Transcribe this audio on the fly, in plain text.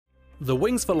The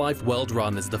Wings for Life World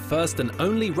Run is the first and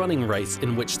only running race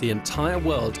in which the entire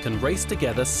world can race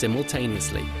together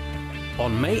simultaneously.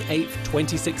 On May 8,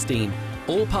 2016,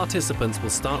 all participants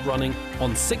will start running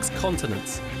on 6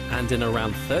 continents and in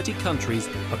around 30 countries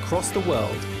across the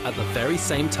world at the very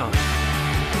same time.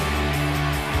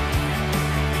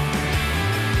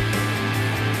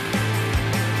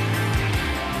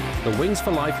 The Wings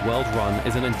for Life World Run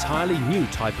is an entirely new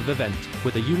type of event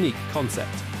with a unique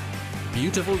concept.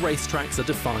 Beautiful racetracks are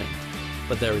defined,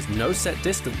 but there is no set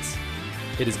distance.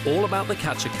 It is all about the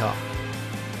catcher car.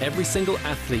 Every single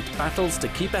athlete battles to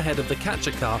keep ahead of the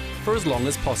catcher car for as long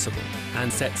as possible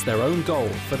and sets their own goal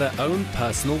for their own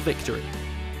personal victory.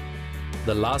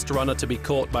 The last runner to be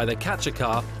caught by the catcher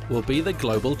car will be the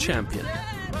global champion.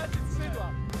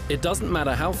 It doesn't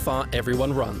matter how far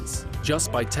everyone runs.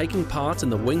 Just by taking part in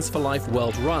the Wings for Life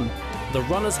World Run, the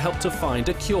runners help to find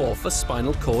a cure for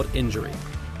spinal cord injury.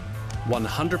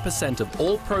 100% of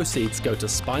all proceeds go to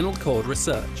spinal cord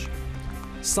research.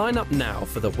 Sign up now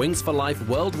for the Wings for Life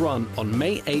World Run on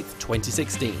May 8,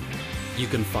 2016. You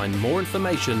can find more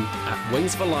information at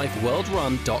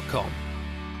wingsforlifeworldrun.com.